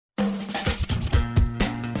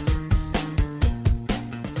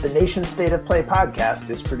The Nation State of Play podcast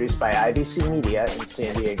is produced by IBC Media in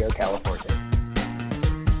San Diego, California.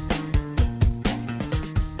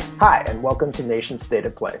 Hi, and welcome to Nation State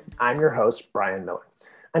of Play. I'm your host, Brian Miller.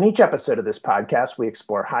 On each episode of this podcast, we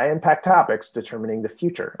explore high-impact topics determining the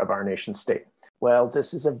future of our nation state. Well,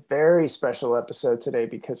 this is a very special episode today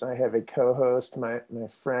because I have a co-host, my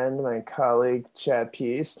friend, my colleague, Chad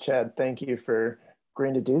Peace. Chad, thank you for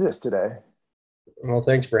agreeing to do this today. Well,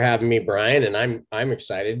 thanks for having me, Brian. And I'm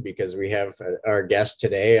excited because we have our guest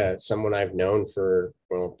today, someone I've known for,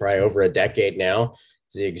 probably over a decade now.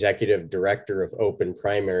 He's the executive director of Open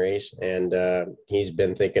Primaries. And he's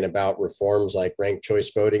been thinking about reforms like ranked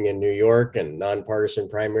choice voting in New York and nonpartisan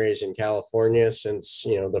primaries in California since,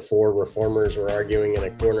 the four reformers were arguing in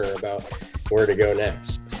a corner about where to go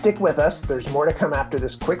next. Stick with us. There's more to come after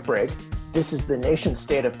this quick break. This is the Nation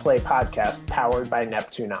State of Play podcast powered by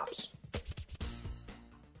Neptune Ops.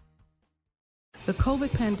 The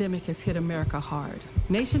COVID pandemic has hit America hard.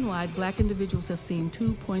 Nationwide, Black individuals have seen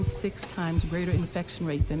 2.6 times greater infection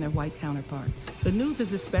rate than their white counterparts. The news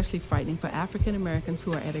is especially frightening for African Americans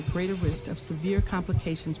who are at a greater risk of severe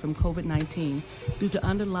complications from COVID-19 due to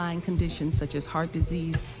underlying conditions such as heart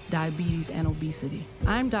disease, diabetes, and obesity.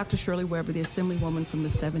 I'm Dr. Shirley Weber, the Assemblywoman from the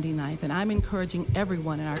 79th, and I'm encouraging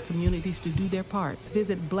everyone in our communities to do their part.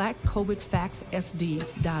 Visit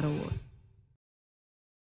blackcovidfactsSD.org.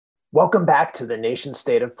 Welcome back to the Nation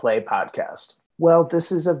State of Play podcast. Well, this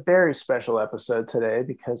is a very special episode today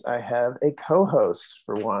because I have a co-host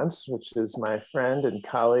for once, which is my friend and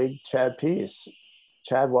colleague, Chad Peace.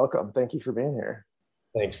 Chad, welcome. Thank you for being here.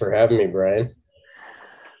 Thanks for having me, Brian.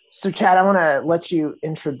 So, Chad, I want to let you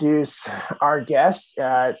introduce our guest,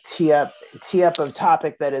 tee up a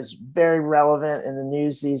topic that is very relevant in the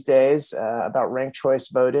news these days about ranked choice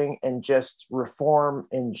voting and just reform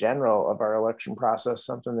in general of our election process,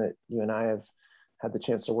 something that you and I have had the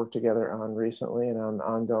chance to work together on recently and on an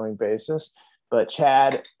ongoing basis. But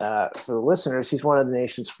Chad, for the listeners, he's one of the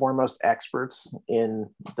nation's foremost experts in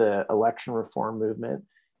the election reform movement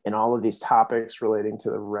and all of these topics relating to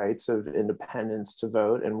the rights of independents to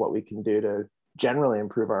vote and what we can do to generally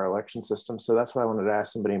improve our election system. So that's why I wanted to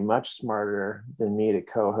ask somebody much smarter than me to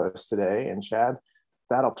co-host today. And Chad, with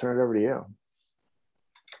that, I'll turn it over to you.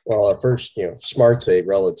 Well, at first, smart's a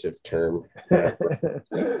relative term.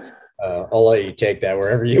 I'll let you take that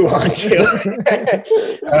wherever you want to.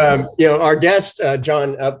 Our guest,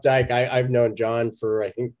 John Updike, I've known John for, I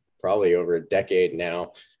think, probably over a decade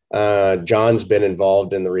now. John's been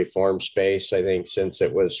involved in the reform space, I think, since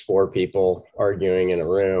it was four people arguing in a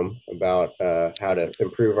room about how to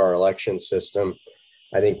improve our election system.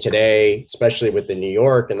 I think today, especially with the New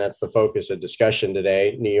York, and that's the focus of discussion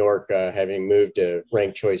today, New York having moved to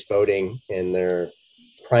ranked choice voting in their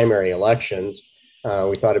primary elections,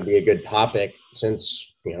 we thought it'd be a good topic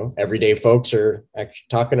since, everyday folks are actually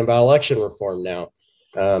talking about election reform now.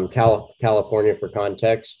 California, for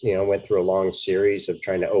context, went through a long series of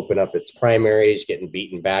trying to open up its primaries, getting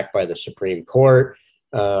beaten back by the Supreme Court.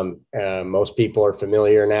 Most people are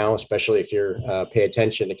familiar now, especially if you're pay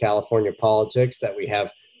attention to California politics, that we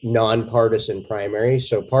have nonpartisan primaries.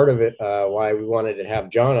 So part of it, why we wanted to have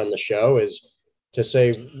John on the show, is to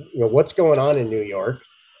say, what's going on in New York,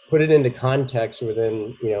 put it into context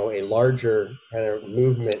within, a larger kind of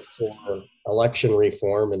movement for election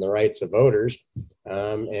reform and the rights of voters,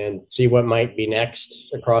 and see what might be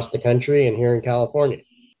next across the country and here in California.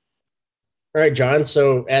 All right, John.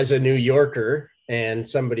 So as a New Yorker and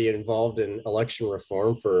somebody involved in election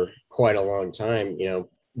reform for quite a long time,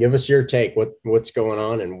 give us your take. What's going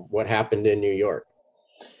on and what happened in New York?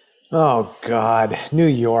 Oh, God, New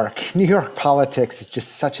York politics is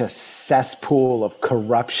just such a cesspool of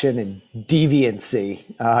corruption and deviancy.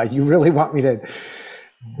 You really want me to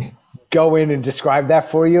go in and describe that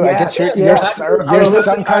for you? Yes, I guess you're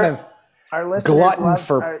some kind of glutton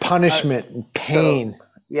for punishment and pain.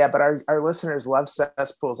 But our listeners love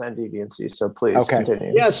cesspools and deviancy, so please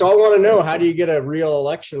continue. Yeah, so I want to know, how do you get a real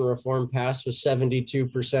election reform passed with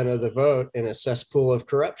 72% of the vote in a cesspool of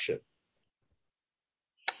corruption?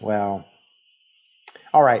 Well,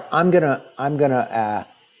 all right. I'm gonna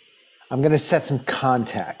set some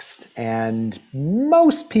context, and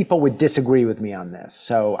most people would disagree with me on this.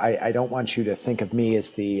 So I don't want you to think of me as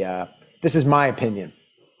this is my opinion.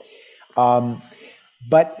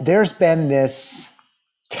 But there's been this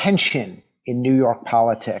tension in New York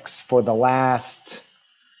politics for the last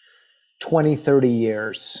 20, 30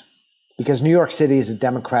 years. Because New York City is a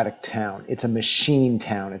Democratic town. It's a machine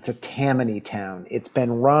town. It's a Tammany town. It's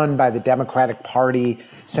been run by the Democratic Party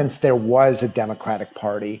since there was a Democratic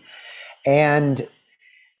Party. And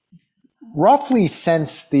roughly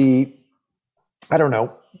since the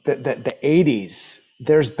the 80s,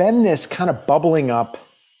 there's been this kind of bubbling up,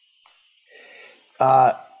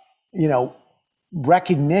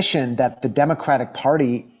 recognition that the Democratic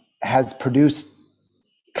Party has produced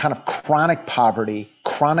kind of chronic poverty,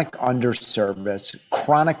 chronic underservice,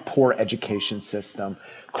 chronic poor education system,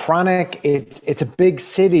 it's a big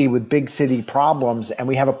city with big city problems, and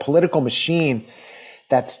we have a political machine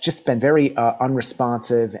that's just been very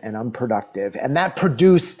unresponsive and unproductive. And that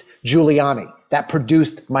produced Giuliani, that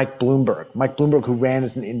produced Mike Bloomberg, who ran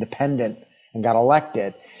as an independent and got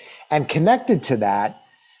elected. And connected to that,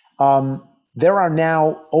 there are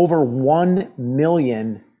now over 1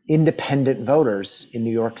 million independent voters in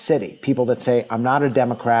New York City. People that say, I'm not a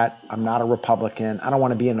Democrat, I'm not a Republican, I don't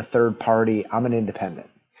want to be in a third party, I'm an independent.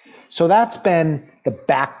 So that's been the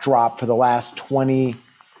backdrop for the last 20,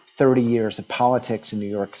 30 years of politics in New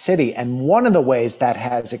York City. And one of the ways that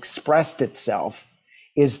has expressed itself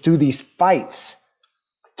is through these fights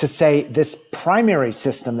to say this primary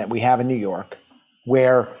system that we have in New York,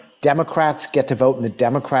 where Democrats get to vote in the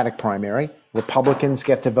Democratic primary, Republicans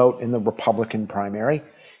get to vote in the Republican primary,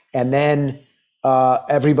 and then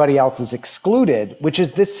everybody else is excluded, which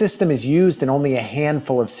is this system is used in only a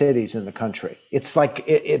handful of cities in the country. It's like,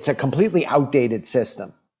 it's a completely outdated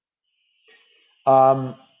system.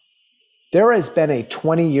 There has been a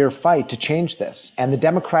 20-year fight to change this, and the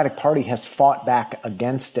Democratic Party has fought back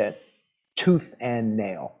against it tooth and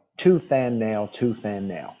nail, tooth and nail, tooth and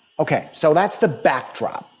nail. Okay, so that's the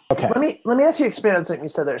backdrop. Okay. Let me ask you expand on something you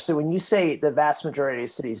said there. So when you say the vast majority of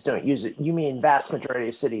cities don't use it, you mean vast majority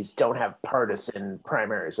of cities don't have partisan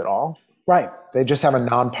primaries at all? Right. They just have a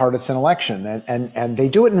nonpartisan election, and they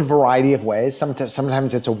do it in a variety of ways.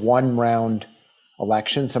 Sometimes it's a one-round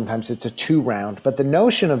election, sometimes it's a two-round. But the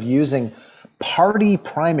notion of using party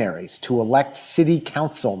primaries to elect city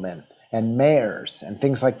councilmen and mayors and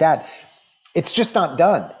things like that, it's just not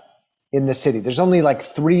done in the city. There's only like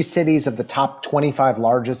 3 cities of the top 25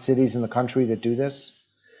 largest cities in the country that do this.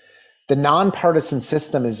 The nonpartisan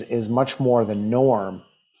system is much more the norm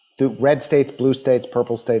through red states, blue states,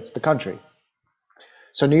 purple states, the country.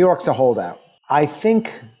 So New York's a holdout. I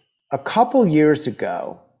think a couple years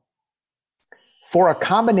ago, for a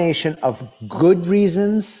combination of good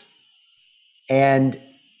reasons and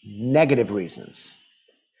negative reasons,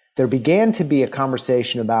 there began to be a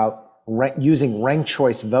conversation about using ranked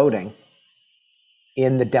choice voting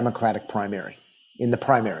in the Democratic primary, in the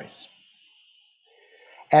primaries.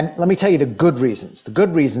 And let me tell you the good reasons. The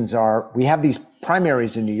good reasons are we have these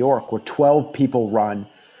primaries in New York where 12 people run.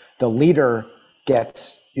 The leader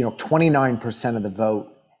gets 29% of the vote.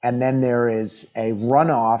 And then there is a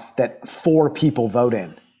runoff that 4 people vote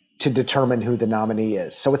in to determine who the nominee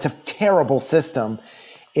is. So it's a terrible system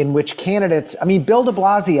in which candidates, Bill de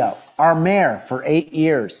Blasio, our mayor for 8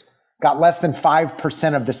 years, got less than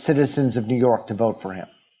 5% of the citizens of New York to vote for him.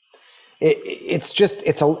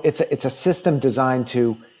 It's a system designed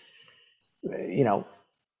to,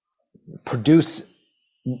 produce,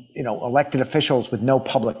 elected officials with no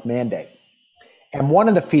public mandate. And one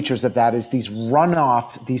of the features of that is these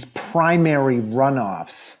primary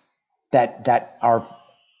runoffs that are,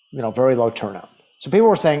 very low turnout. So people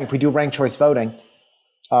were saying if we do ranked choice voting,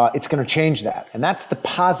 it's going to change that. And that's the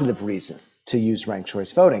positive reason to use ranked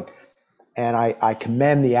choice voting. And I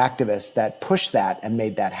commend the activists that pushed that and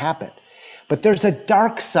made that happen. But there's a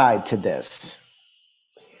dark side to this.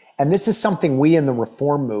 And this is something we in the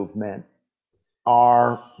reform movement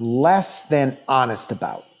are less than honest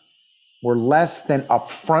about. We're less than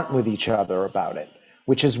upfront with each other about it,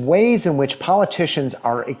 which is ways in which politicians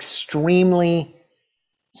are extremely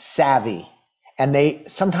savvy, and they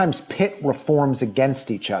sometimes pit reforms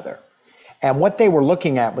against each other. And what they were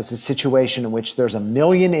looking at was a situation in which there's 1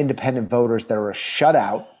 million independent voters that are shut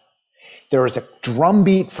out. There is a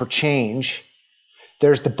drumbeat for change.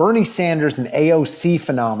 There's the Bernie Sanders and AOC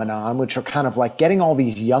phenomenon, which are kind of like getting all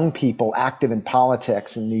these young people active in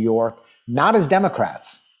politics in New York, not as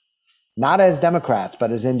Democrats,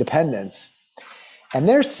 but as independents. And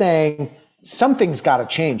they're saying something's got to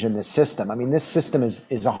change in this system. This system is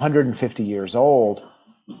 150 years old.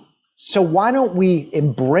 So why don't we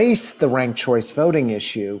embrace the ranked choice voting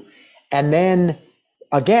issue, and then,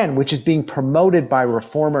 again, which is being promoted by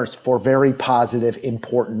reformers for very positive,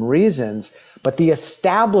 important reasons, but the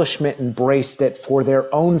establishment embraced it for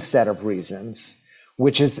their own set of reasons,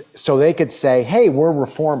 which is so they could say, hey, we're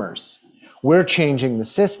reformers. We're changing the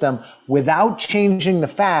system without changing the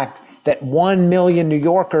fact that 1 million New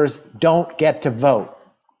Yorkers don't get to vote.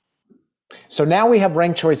 So now we have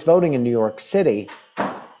ranked choice voting in New York City,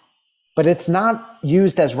 but it's not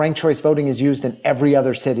used as ranked choice voting is used in every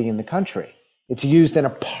other city in the country. It's used in a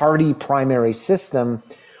party primary system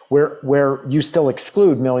where you still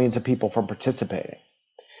exclude millions of people from participating.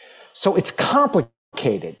 So it's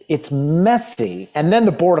complicated, it's messy, and then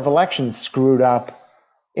the Board of Elections screwed up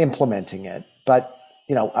implementing it. But,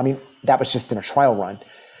 that was just in a trial run.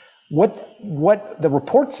 What the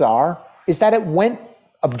reports are is that it went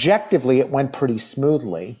pretty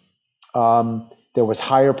smoothly. There was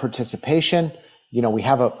higher participation. We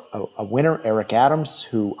have a winner, Eric Adams,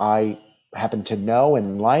 who I happen to know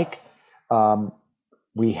and like.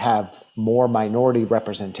 We have more minority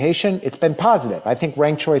representation. It's been positive. I think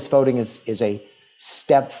ranked choice voting is a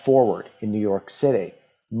step forward in New York City.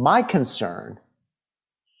 My concern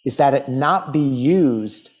is that it not be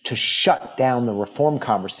used to shut down the reform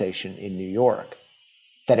conversation in New York,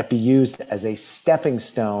 that it be used as a stepping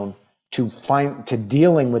stone to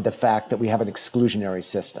dealing with the fact that we have an exclusionary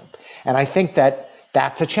system. And I think that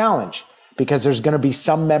that's a challenge, because there's going to be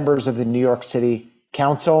some members of the New York City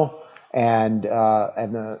Council and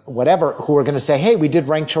whatever who are going to say, hey, we did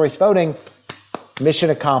ranked choice voting, mission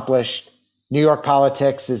accomplished, New York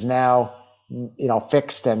politics is now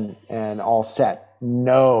fixed and all set.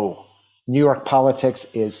 No, New York politics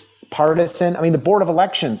is partisan. The Board of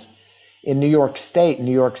Elections in New York State,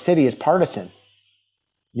 New York City is partisan.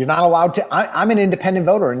 You're not allowed to, I'm an independent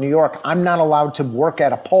voter in New York. I'm not allowed to work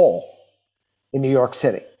at a poll in New York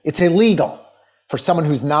City. It's illegal for someone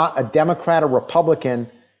who's not a Democrat or Republican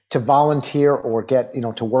to volunteer or get,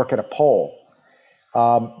 to work at a poll.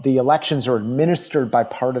 The elections are administered by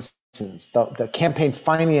partisans. The campaign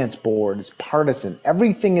finance board is partisan.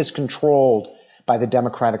 Everything is controlled by the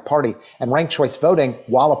Democratic Party. And ranked choice voting,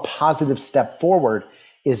 while a positive step forward,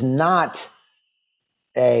 is not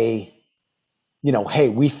a, hey,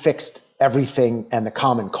 we fixed everything and the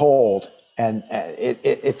common cold. And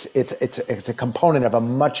it's a component of a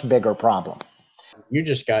much bigger problem. You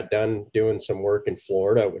just got done doing some work in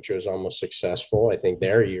Florida, which was almost successful. I think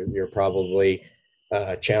there you're probably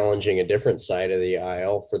challenging a different side of the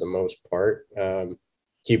aisle for the most part. Can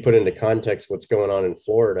you put into context what's going on in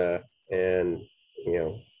Florida? And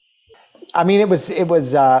I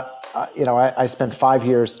spent 5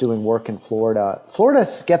 years doing work in Florida.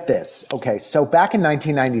 Florida's, get this, okay, so back in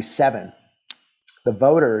 1997, the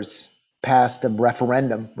voters passed a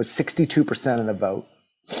referendum with 62% of the vote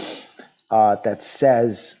that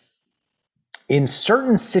says in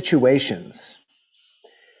certain situations,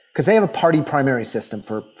 because they have a party primary system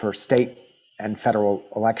for state and federal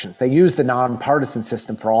elections. They use the nonpartisan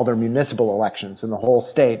system for all their municipal elections in the whole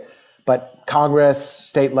state. But Congress,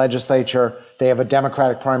 state legislature, they have a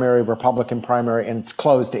Democratic primary, Republican primary, and it's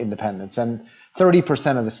closed to independents. And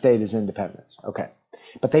 30% of the state is independents. Okay.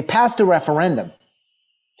 But they passed a referendum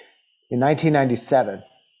in 1997,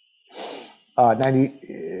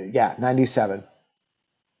 97,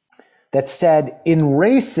 that said in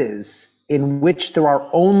races in which there are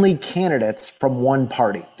only candidates from one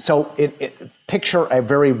party. So picture a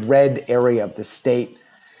very red area of the state.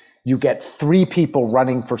 You get 3 people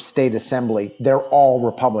running for state assembly. They're all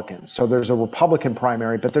Republicans. So there's a Republican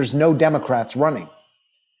primary, but there's no Democrats running.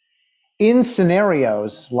 In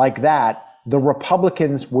scenarios like that, the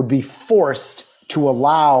Republicans would be forced to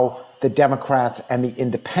allow the Democrats and the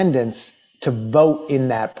independents to vote in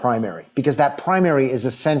that primary, because that primary is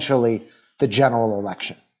essentially the general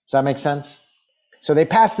election. Does that make sense? So they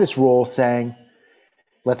passed this rule saying,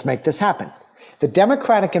 let's make this happen. The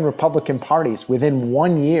Democratic and Republican parties, within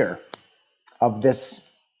 1 year of this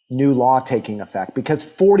new law taking effect, because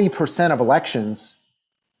 40% of elections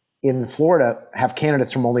in Florida have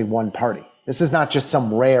candidates from only one party. This is not just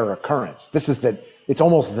some rare occurrence. It's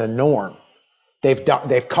almost the norm.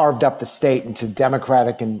 They've carved up the state into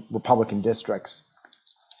Democratic and Republican districts.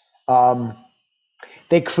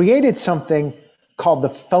 They created something called the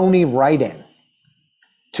phony write-in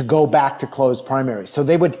to go back to closed primaries. So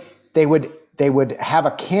they would have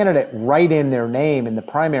a candidate write in their name in the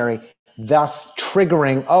primary, thus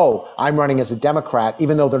triggering, oh, I'm running as a Democrat,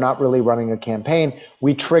 even though they're not really running a campaign.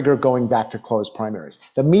 We trigger going back to closed primaries.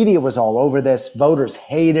 The media was all over this. Voters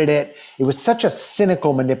hated it. It was such a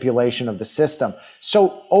cynical manipulation of the system. So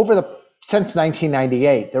since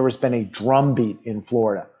 1998, there has been a drumbeat in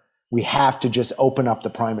Florida. We have to just open up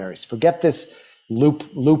the primaries. Forget this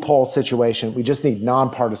loophole situation. We just need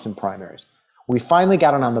nonpartisan primaries. We finally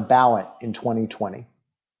got it on the ballot in 2020,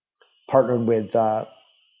 partnered with a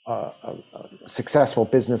successful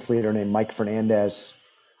business leader named Mike Fernandez,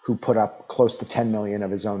 who put up close to $10 million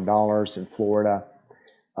of his own dollars in Florida,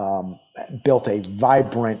 built a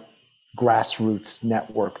vibrant grassroots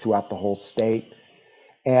network throughout the whole state.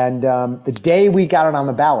 And the day we got it on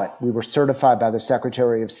the ballot, we were certified by the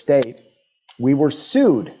Secretary of State. We were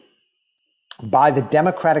sued by the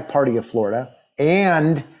Democratic Party of Florida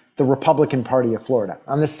and the Republican Party of Florida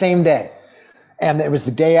on the same day. And it was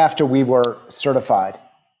the day after we were certified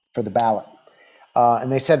for the ballot.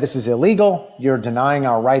 And they said, this is illegal. You're denying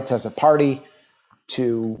our rights as a party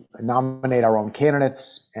to nominate our own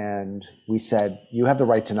candidates. And we said, you have the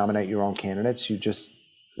right to nominate your own candidates.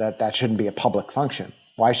 That shouldn't be a public function.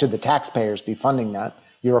 Why should the taxpayers be funding that?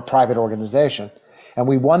 You're a private organization. And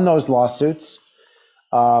we won those lawsuits.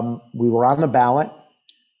 We were on the ballot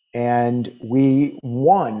and we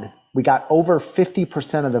won. We got over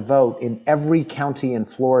 50% of the vote in every county in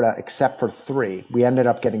Florida except for 3. We ended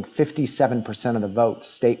up getting 57% of the vote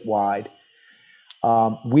statewide.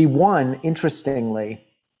 We won, interestingly,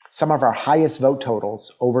 some of our highest vote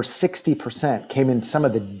totals, over 60%, came in some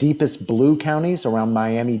of the deepest blue counties around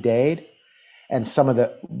Miami-Dade and some of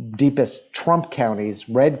the deepest Trump counties,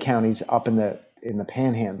 red counties up in the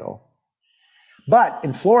Panhandle. But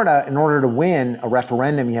in Florida, in order to win a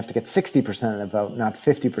referendum, you have to get 60% of the vote, not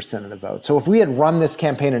 50% of the vote. So if we had run this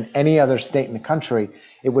campaign in any other state in the country,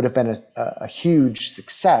 it would have been a huge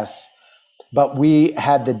success. But we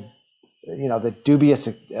had the dubious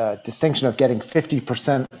distinction of getting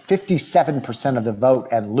 57% of the vote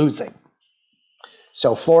and losing.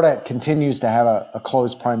 So Florida continues to have a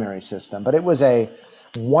closed primary system, but it was a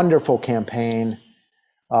wonderful campaign.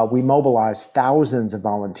 We mobilized thousands of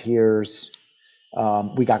volunteers.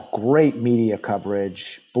 We got great media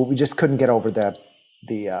coverage, but we just couldn't get over the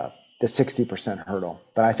 60% hurdle.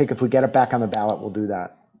 But I think if we get it back on the ballot, we'll do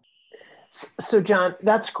that. So, John,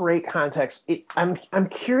 that's great context. I'm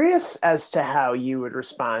curious as to how you would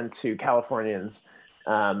respond to Californians,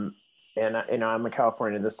 and I'm a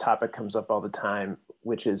Californian. This topic comes up all the time,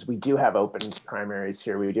 which is we do have open primaries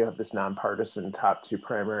here. We do have this nonpartisan top 2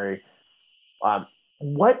 primary.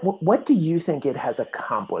 What do you think it has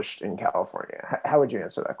accomplished in California? How would you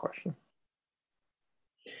answer that question?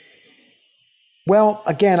 Well,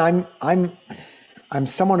 again, I'm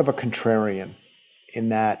somewhat of a contrarian in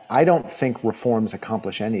that I don't think reforms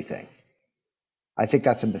accomplish anything. I think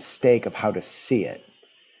that's a mistake of how to see it.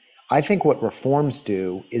 I think what reforms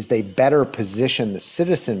do is they better position the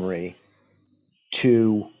citizenry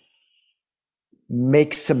to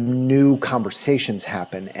make some new conversations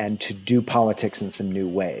happen and to do politics in some new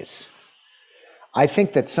ways. I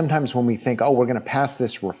think that sometimes when we think, oh, we're going to pass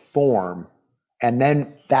this reform and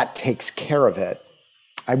then that takes care of it,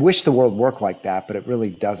 I wish the world worked like that, but it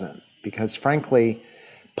really doesn't. Because frankly,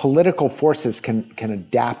 political forces can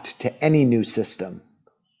adapt to any new system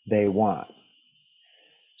they want.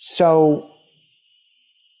 So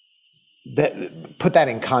put that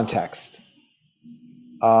in context.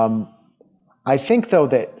 I think, though,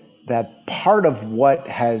 that part of what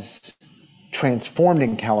has transformed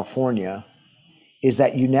in California is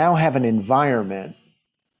that you now have an environment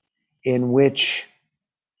in which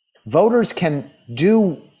voters can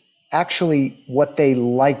do actually what they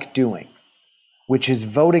like doing, which is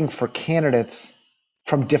voting for candidates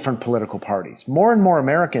from different political parties. More and more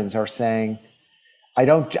Americans are saying,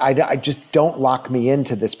 I just don't lock me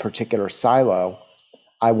into this particular silo.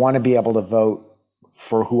 I want to be able to vote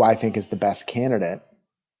for who I think is the best candidate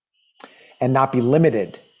and not be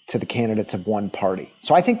limited to the candidates of one party.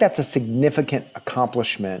 So I think that's a significant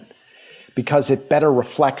accomplishment because it better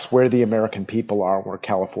reflects where the American people are, where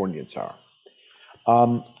Californians are.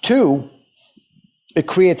 2, it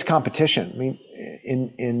creates competition. I mean,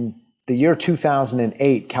 in the year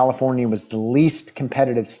 2008, California was the least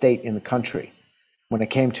competitive state in the country when it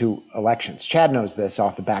came to elections. Chad knows this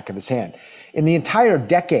off the back of his hand. In the entire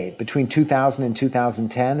decade between 2000 and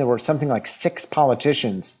 2010, there were something like 6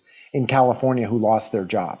 politicians in California who lost their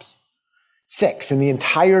jobs. 6 in the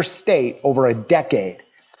entire state over a decade.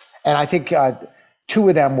 And I think 2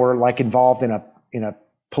 of them were like involved in a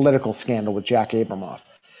political scandal with Jack Abramoff.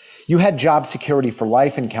 You had job security for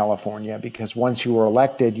life in California because once you were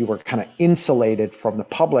elected, you were kind of insulated from the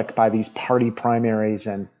public by these party primaries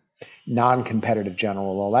and non-competitive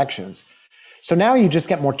general elections. So now you just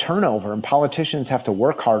get more turnover and politicians have to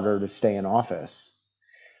work harder to stay in office.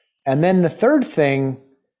 And then the third thing,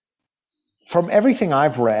 from everything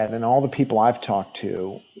I've read and all the people I've talked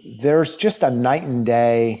to, there's just a night and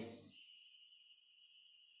day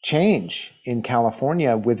change in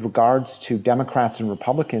California with regards to Democrats and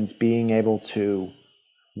Republicans being able to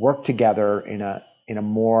work together in a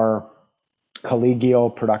more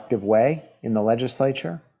collegial, productive way in the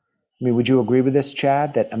legislature. I mean, would you agree with this,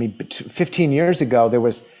 Chad? That, I mean, 15 years ago, there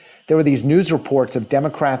were these news reports of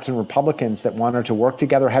Democrats and Republicans that wanted to work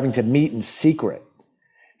together, having to meet in secret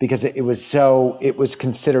because it was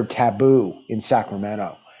considered taboo in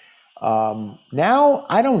Sacramento. Now,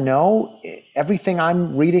 I don't know. Everything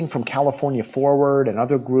I'm reading from California Forward and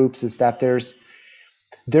other groups is that there's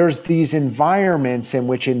there's these environments in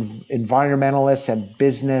which environmentalists and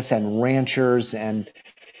business and ranchers and,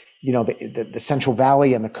 you know, the Central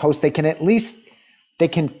Valley and the coast, they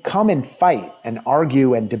can come and fight and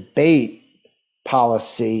argue and debate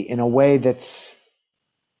policy in a way that's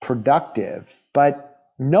productive, but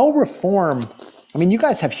no reform. I mean, you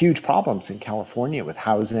guys have huge problems in California with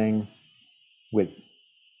housing, with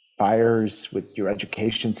fires, with your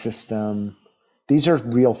education system. These are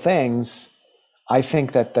real things. I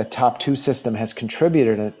think that the top two system has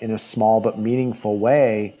contributed in a small but meaningful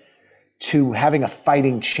way to having a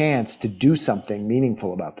fighting chance to do something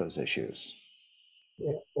meaningful about those issues.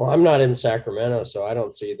 Yeah. Well, I'm not in Sacramento, so I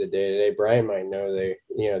don't see the day-to-day. Brian might know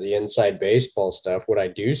the inside baseball stuff. What I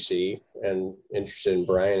do see, and interested in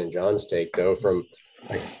Brian and John's take, though, from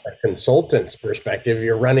a consultant's perspective,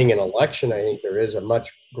 you're running an election. I think there is a much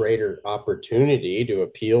greater opportunity to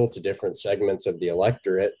appeal to different segments of the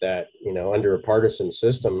electorate that, you know, under a partisan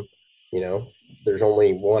system, you know, there's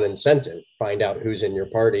only one incentive: find out who's in your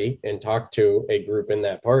party and talk to a group in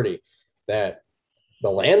that party. That the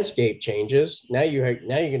landscape changes. Now you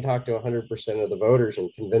can talk to 100% of the voters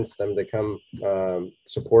and convince them to come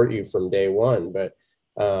support you from day one. But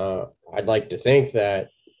I'd like to think that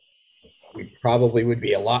we probably would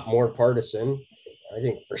be a lot more partisan. I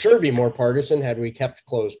think for sure be more partisan had we kept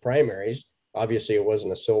closed primaries. Obviously, it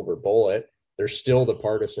wasn't a silver bullet. There's still the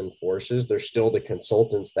partisan forces. There's still the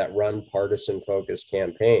consultants that run partisan focused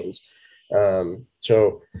campaigns.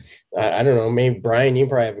 So I don't know, maybe Brian, you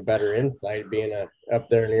probably have a better insight being up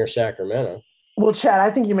there near Sacramento. Well, Chad, I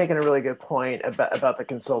think you're making a really good point about the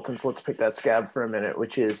consultants. Let's pick that scab for a minute,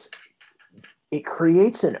 which is it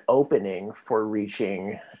creates an opening for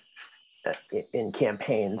reaching in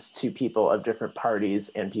campaigns to people of different parties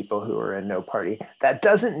and people who are in no party. That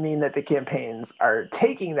doesn't mean that the campaigns are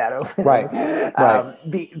taking that opening. Right.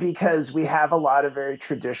 Because we have a lot of very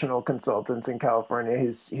traditional consultants in California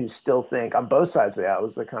who still think on both sides of the aisle.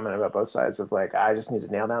 Was the comment about both sides of like, I just need to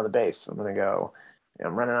nail down the base. I'm going to go,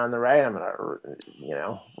 I'm running on the right. I'm going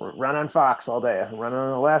to, run on Fox all day. I'm running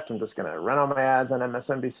on the left. I'm just going to run all my ads on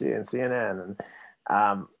MSNBC and CNN. And,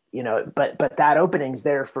 but that opening's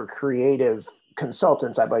there for creative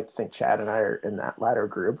consultants. I'd like to think Chad and I are in that latter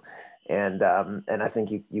group. And I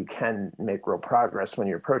think you can make real progress when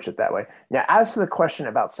you approach it that way. Now, as to the question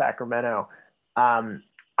about Sacramento,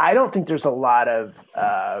 I don't think there's a lot of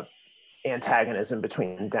antagonism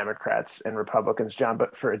between Democrats and Republicans, John,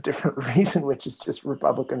 but for a different reason, which is just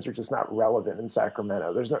Republicans are just not relevant in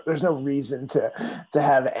Sacramento. There's no reason to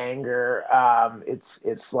have anger.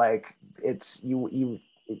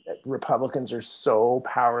 Republicans are so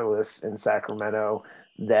powerless in Sacramento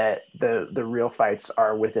that the real fights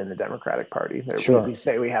are within the Democratic Party. Sure. We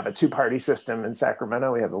say we have a two-party system in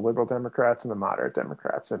Sacramento. We have the liberal Democrats and the moderate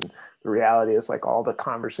Democrats. And the reality is like all the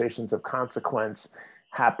conversations of consequence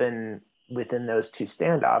happen within those two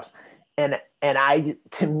standoffs. And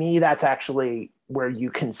to me, that's actually where you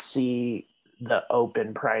can see the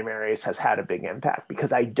open primaries has had a big impact,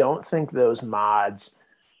 because I don't think those mods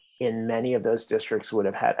in many of those districts would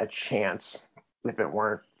have had a chance if it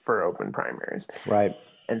weren't for open primaries. Right.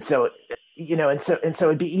 And so,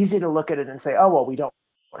 it'd be easy to look at it and say, oh, well, we don't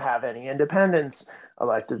have any independents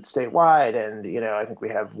elected statewide. And, I think we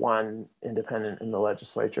have one independent in the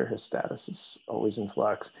legislature. His status is always in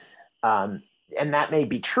flux. And that may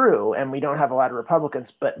be true. And we don't have a lot of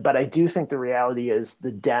Republicans, but I do think the reality is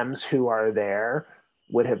the Dems who are there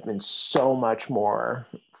would have been so much more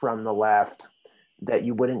from the left that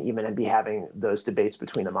you wouldn't even be having those debates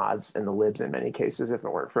between the mods and the libs in many cases if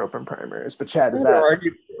it weren't for open primaries. But Chad, isn't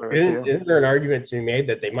there an argument to be made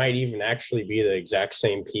that they might even actually be the exact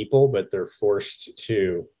same people, but they're forced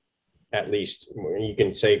to, at least you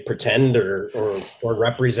can say, pretend or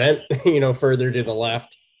represent, further to the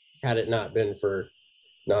left, had it not been for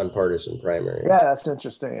nonpartisan primaries? Yeah, that's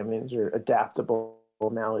interesting. I mean, you're adaptable,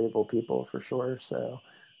 malleable people for sure. So,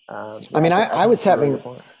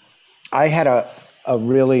 I had a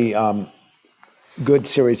really good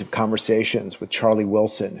series of conversations with Charlie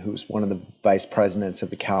Wilson, who's one of the vice presidents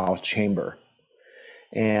of the Cal Chamber.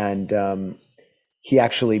 And he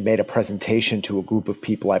actually made a presentation to a group of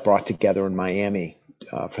people I brought together in Miami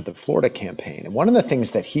for the Florida campaign. And one of the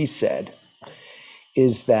things that he said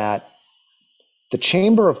is that the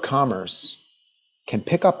Chamber of Commerce can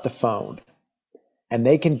pick up the phone and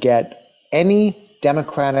they can get any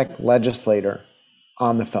Democratic legislator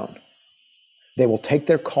on the phone. They will take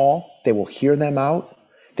their call, they will hear them out,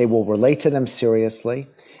 they will relate to them seriously.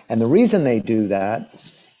 And the reason they do that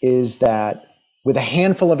is that, with a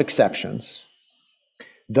handful of exceptions,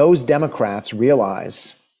 those Democrats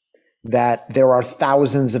realize that there are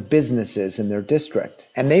thousands of businesses in their district,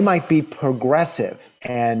 and they might be progressive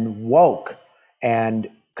and woke and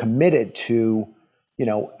committed to,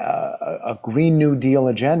 a Green New Deal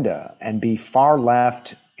agenda and be far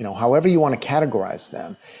left, however you want to categorize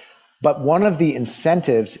them. But one of the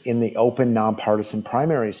incentives in the open nonpartisan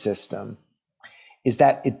primary system is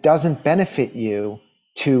that it doesn't benefit you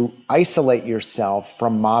to isolate yourself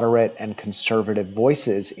from moderate and conservative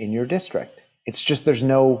voices in your district. It's just there's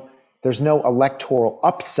no electoral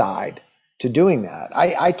upside to doing that.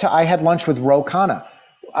 I had lunch with Ro Khanna.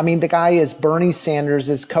 I mean, the guy is Bernie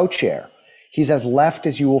Sanders' co-chair. He's as left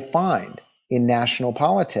as you will find in national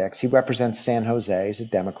politics. He represents San Jose. He's a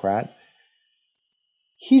Democrat.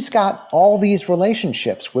 He's got all these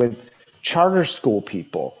relationships with charter school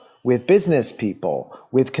people, with business people,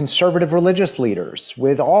 with conservative religious leaders,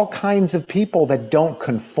 with all kinds of people that don't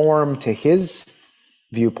conform to his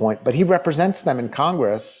viewpoint, but he represents them in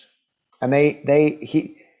Congress, and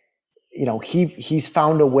he's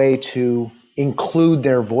found a way to include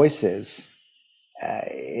their voices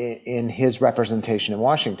in his representation in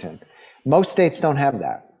Washington. Most states don't have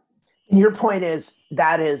that. Your point is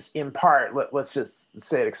that is in part, let's just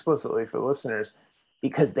say it explicitly for the listeners,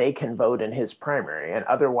 because they can vote in his primary and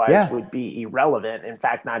otherwise would be irrelevant. In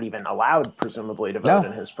fact, not even allowed, presumably, to vote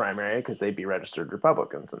in his primary because they'd be registered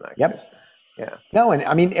Republicans in that case. Yeah. No, and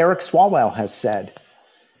I mean, Eric Swalwell has said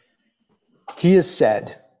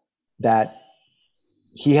that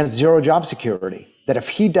he has zero job security, that if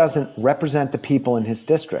he doesn't represent the people in his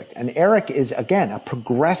district, and Eric is, again, a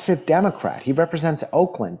progressive Democrat. He represents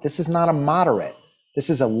Oakland. This is not a moderate. This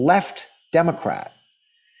is a left Democrat.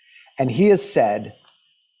 And he has said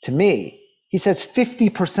to me, he says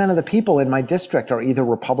 50% of the people in my district are either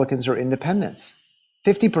Republicans or independents.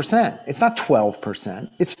 50%. It's not 12%.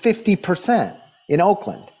 It's 50% in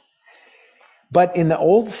Oakland. But in the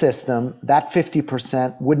old system, that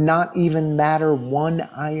 50% would not even matter one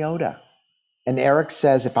iota. And Eric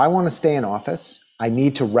says, if I want to stay in office, I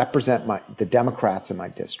need to represent the Democrats in my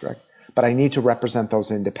district, but I need to represent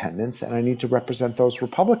those independents and I need to represent those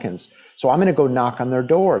Republicans. So I'm going to go knock on their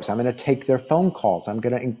doors. I'm going to take their phone calls. I'm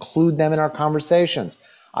going to include them in our conversations.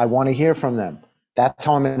 I want to hear from them. That's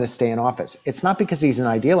how I'm going to stay in office. It's not because he's an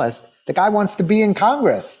idealist. The guy wants to be in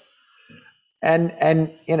Congress. And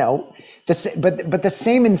but the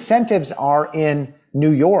same incentives are in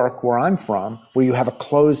New York, where I'm from, where you have a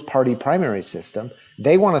closed party primary system.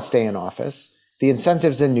 They want to stay in office. The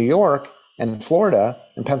incentives in New York and Florida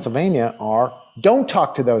and Pennsylvania are don't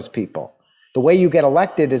talk to those people. The way you get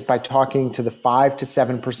elected is by talking to the 5 to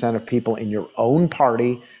 7% of people in your own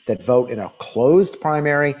party that vote in a closed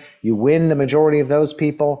primary. You win the majority of those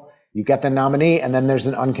people, you get the nominee, and then there's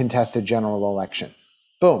an uncontested general election.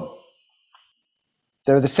 Boom.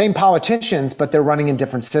 They're the same politicians, but they're running in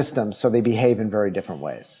different systems, so they behave in very different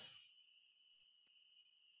ways.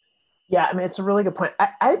 Yeah, I mean, it's a really good point.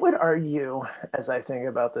 I would argue, as I think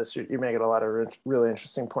about this, you're making a lot of really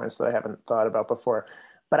interesting points that I haven't thought about before.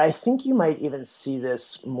 But I think you might even see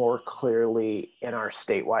this more clearly in our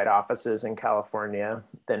statewide offices in California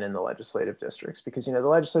than in the legislative districts, because the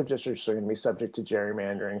legislative districts are going to be subject to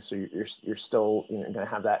gerrymandering, so you're still going to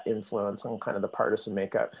have that influence on kind of the partisan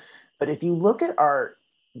makeup. But if you look at our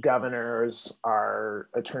governors, our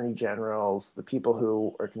attorney generals, the people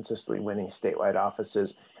who are consistently winning statewide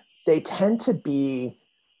offices, they tend to be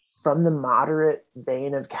from the moderate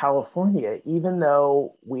vein of California, even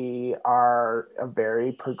though we are a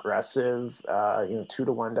very progressive,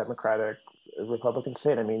 2-to-1 Democratic Republican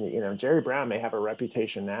state. I mean, Jerry Brown may have a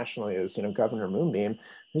reputation nationally as, Governor Moonbeam,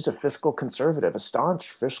 who's a fiscal conservative, a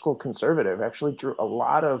staunch fiscal conservative, actually drew a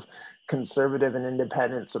lot of conservative and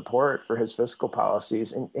independent support for his fiscal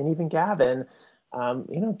policies. And even Gavin,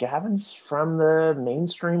 Gavin's from the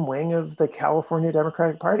mainstream wing of the California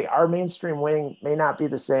Democratic Party. Our mainstream wing may not be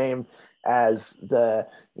the same as the,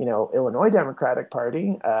 Illinois Democratic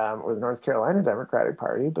Party or the North Carolina Democratic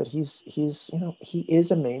Party, but he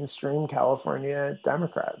is a mainstream California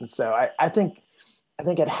Democrat. And so I think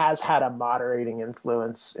it has had a moderating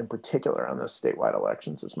influence, in particular on those statewide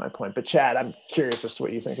elections, is my point. But Chad, I'm curious as to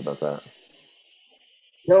what you think about that.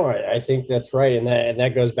 No, I think that's right. And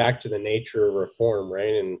that goes back to the nature of reform,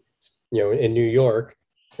 right? And, in New York,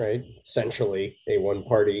 right, essentially a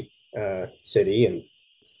one-party city and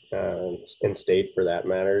state for that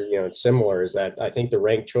matter, it's similar, is that I think the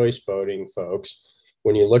ranked choice voting folks,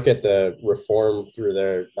 when you look at the reform through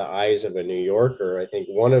the eyes of a New Yorker, I think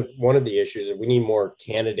one of the issues is we need more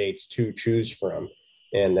candidates to choose from.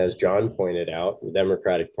 And as John pointed out, the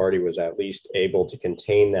Democratic Party was at least able to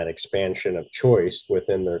contain that expansion of choice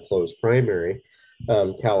within their closed primary.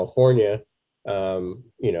 California,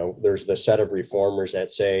 There's the set of reformers that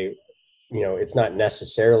say, it's not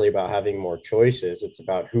necessarily about having more choices. It's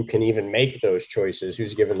about who can even make those choices,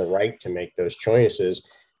 who's given the right to make those choices.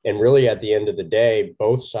 And really, at the end of the day,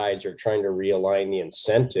 both sides are trying to realign the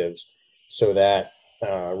incentives so that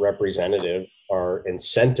representatives are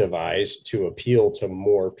incentivized to appeal to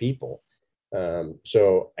more people.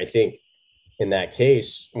 So I think in that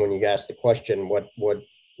case, when you ask the question, what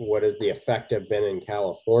has the effect have been in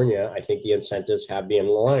California? I think the incentives have been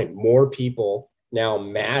aligned. More people now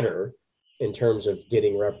matter in terms of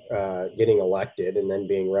getting elected and then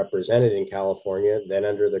being represented in California than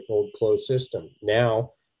under the old closed system.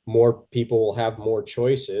 Now, more people will have more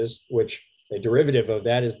choices, which the derivative of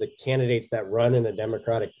that is the candidates that run in a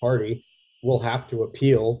Democratic Party will have to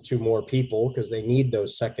appeal to more people because they need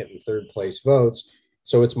those second and third place votes.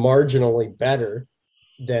 So it's marginally better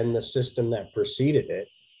than the system that preceded it.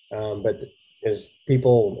 But as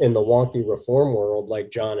people in the wonky reform world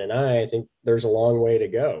like John and I think there's a long way to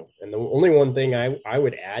go. And the only one thing I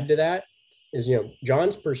would add to that is,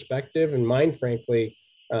 John's perspective and mine, frankly,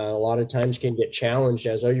 a lot of times can get challenged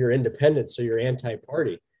as, oh, you're independent, so you're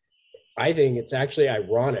anti-party. I think it's actually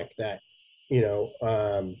ironic that,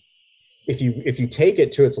 if you take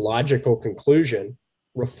it to its logical conclusion,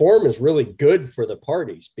 reform is really good for the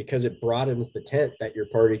parties because it broadens the tent that your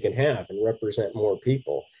party can have and represent more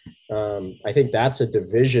people. I think that's a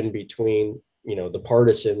division between, the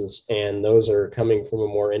partisans and those that are coming from a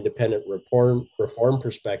more independent reform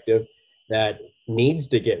perspective that needs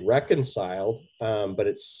to get reconciled. But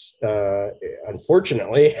it's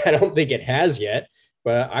unfortunately, I don't think it has yet.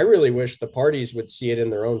 But I really wish the parties would see it in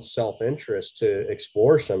their own self-interest to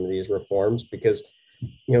explore some of these reforms because,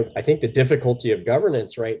 I think the difficulty of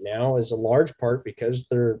governance right now is a large part because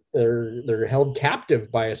they're held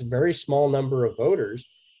captive by a very small number of voters.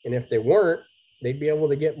 And if they weren't, they'd be able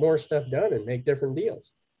to get more stuff done and make different deals.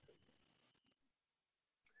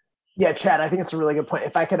 Yeah, Chad, I think it's a really good point.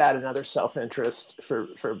 If I could add another self-interest for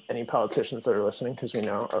any politicians that are listening, because we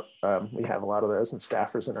know we have a lot of those and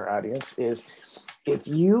staffers in our audience, is if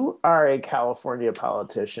you are a California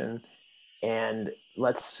politician and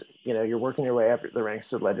you're working your way up the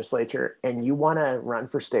ranks of the legislature and you want to run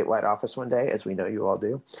for statewide office one day, as we know you all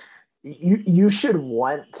do, you should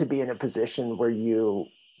want to be in a position where you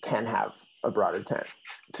can have a broader tent,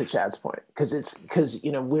 to Chad's point, because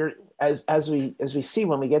we're as we see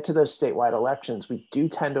when we get to those statewide elections, we do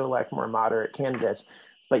tend to elect more moderate candidates,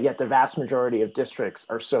 but yet the vast majority of districts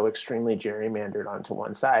are so extremely gerrymandered onto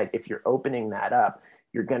one side. If you're opening that up,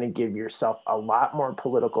 you're going to give yourself a lot more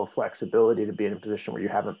political flexibility to be in a position where you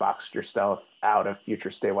haven't boxed yourself out of future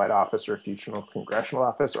statewide office or future congressional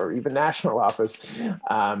office or even national office.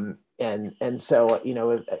 So,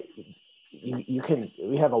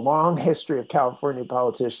 we have a long history of California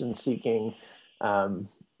politicians seeking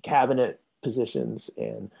cabinet positions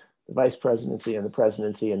and the vice presidency and the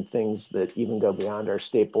presidency and things that even go beyond our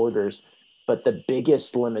state borders. But the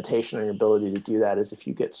biggest limitation on your ability to do that is if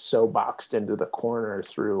you get so boxed into the corner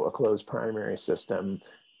through a closed primary system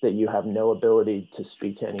that you have no ability to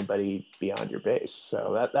speak to anybody beyond your base.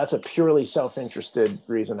 So that's a purely self-interested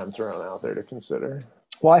reason I'm throwing out there to consider.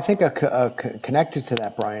 Well, I think connected to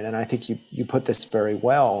that, Brian, and I think you put this very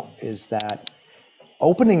well, is that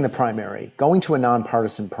opening the primary, going to a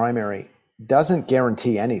nonpartisan primary, doesn't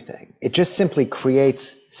guarantee anything. It just simply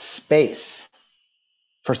creates space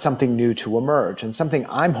for something new to emerge. And something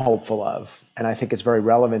I'm hopeful of, and I think is very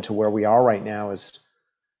relevant to where we are right now as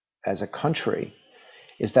a country,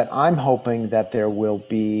 is that I'm hoping that there will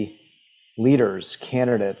be leaders,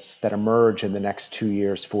 candidates that emerge in the next 2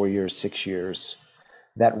 years, 4 years, 6 years,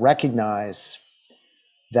 that recognize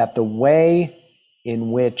that the way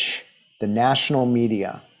in which the national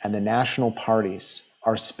media and the national parties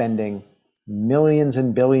are spending millions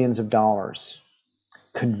and billions of dollars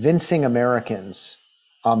convincing Americans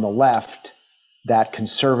on the left that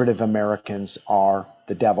conservative Americans are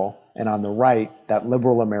the devil, and on the right that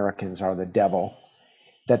liberal Americans are the devil,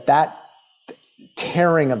 that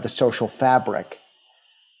tearing of the social fabric,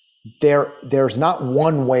 there's not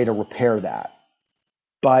one way to repair that.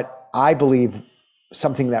 But I believe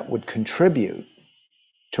something that would contribute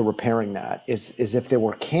to repairing that is if there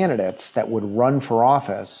were candidates that would run for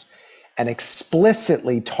office and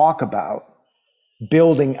explicitly talk about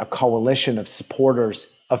building a coalition of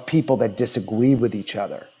supporters of people that disagree with each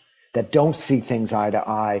other, that don't see things eye to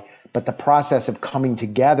eye, but the process of coming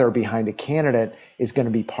together behind a candidate is going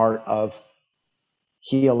to be part of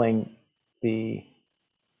healing the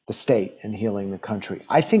state and healing the country.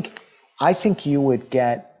 I think you would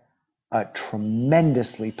get a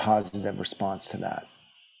tremendously positive response to that.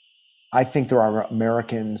 I think there are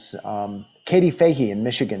Americans Katie Fahey in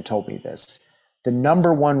Michigan told me this. The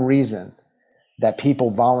number one reason that people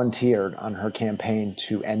volunteered on her campaign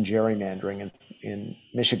to end gerrymandering in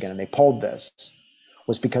Michigan, and they polled this,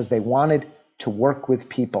 was because they wanted to work with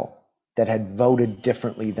people that had voted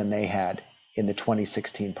differently than they had in the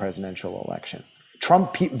 2016 presidential election.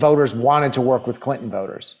 Trump voters wanted to work with Clinton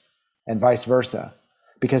voters and vice versa,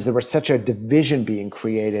 because there was such a division being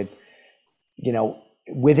created,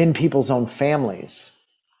 within people's own families.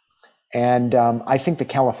 And I think the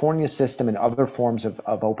California system and other forms of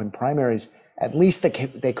open primaries, at least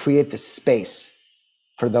they create the space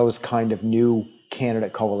for those kind of new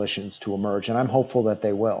candidate coalitions to emerge. And I'm hopeful that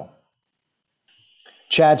they will.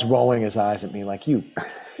 Chad's rolling his eyes at me like, you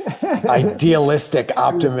idealistic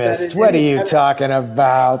optimist. What are you talking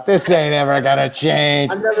about? This ain't ever going to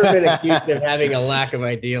change. I've never been accused of having a lack of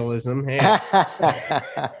idealism. Hey.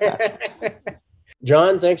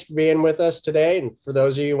 John, thanks for being with us today. And for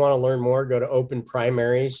those of you who want to learn more, go to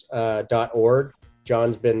openprimaries.org.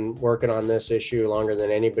 John's been working on this issue longer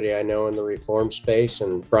than anybody I know in the reform space.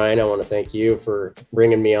 And Brian, I want to thank you for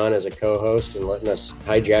bringing me on as a co-host and letting us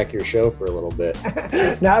hijack your show for a little bit.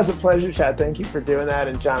 No, it's a pleasure, Chad. Thank you for doing that.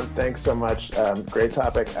 And John, thanks so much. Great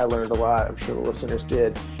topic. I learned a lot. I'm sure the listeners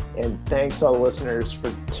did. And thanks all the listeners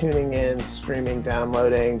for tuning in, streaming,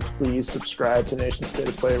 downloading. Please subscribe to Nation State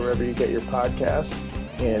of Play wherever you get your podcasts,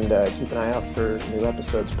 and keep an eye out for new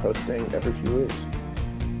episodes posting every few weeks.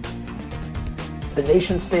 The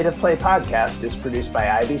Nation State of Play podcast is produced by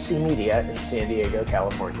IBC Media in San Diego,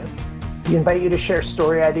 California. We invite you to share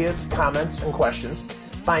story ideas, comments, and questions.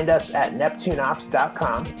 Find us at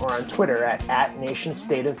neptuneops.com or on Twitter at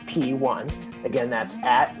NationStateOfP1. Again, that's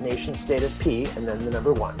at NationStateOfP and then the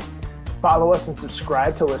number 1. Follow us and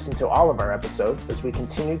subscribe to listen to all of our episodes as we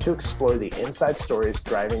continue to explore the inside stories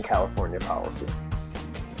driving California policy.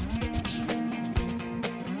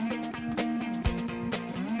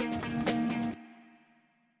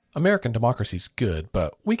 American democracy is good,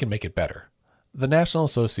 but we can make it better. The National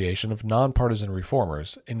Association of Nonpartisan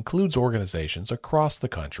Reformers includes organizations across the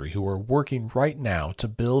country who are working right now to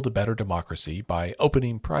build a better democracy by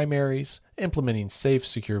opening primaries, implementing safe,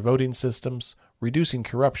 secure voting systems, reducing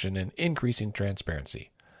corruption, and increasing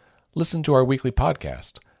transparency. Listen to our weekly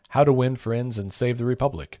podcast, How to Win Friends and Save the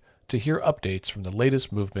Republic, to hear updates from the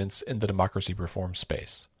latest movements in the democracy reform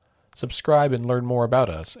space. Subscribe and learn more about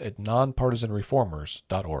us at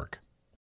nonpartisanreformers.org.